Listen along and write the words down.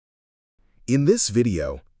In this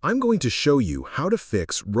video, I'm going to show you how to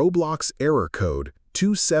fix Roblox error code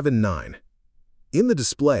 279. In the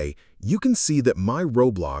display, you can see that my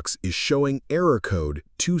Roblox is showing error code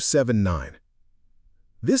 279.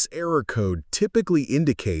 This error code typically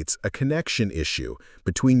indicates a connection issue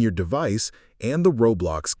between your device and the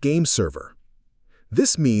Roblox game server.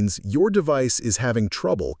 This means your device is having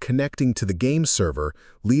trouble connecting to the game server,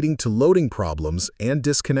 leading to loading problems and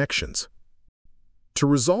disconnections. To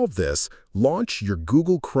resolve this, launch your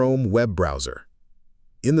Google Chrome web browser.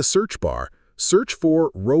 In the search bar, search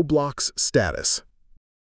for Roblox status.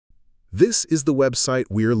 This is the website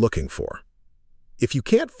we're looking for. If you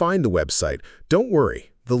can't find the website, don't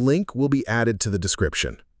worry, the link will be added to the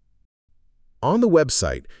description. On the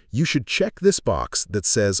website, you should check this box that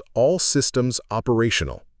says All Systems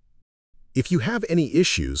Operational. If you have any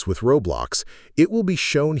issues with Roblox, it will be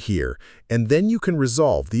shown here, and then you can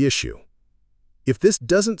resolve the issue. If this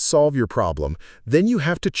doesn't solve your problem, then you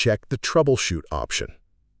have to check the Troubleshoot option.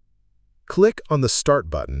 Click on the Start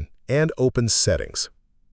button and open Settings.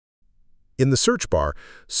 In the search bar,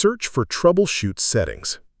 search for Troubleshoot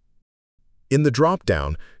Settings. In the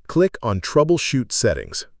drop-down, click on Troubleshoot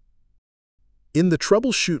Settings. In the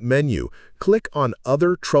Troubleshoot menu, click on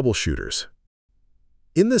Other Troubleshooters.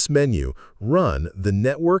 In this menu, run the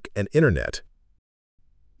Network and Internet.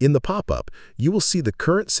 In the pop-up, you will see the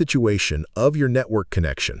current situation of your network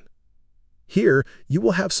connection. Here, you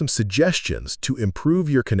will have some suggestions to improve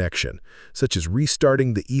your connection, such as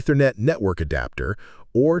restarting the Ethernet network adapter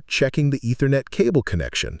or checking the Ethernet cable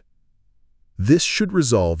connection. This should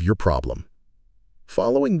resolve your problem.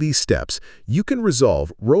 Following these steps, you can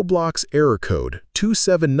resolve Roblox error code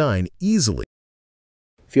 279 easily.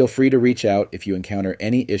 Feel free to reach out if you encounter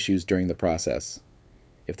any issues during the process.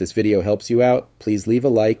 If this video helps you out, please leave a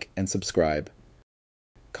like and subscribe.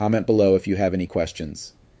 Comment below if you have any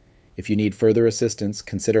questions. If you need further assistance,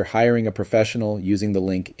 consider hiring a professional using the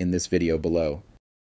link in this video below.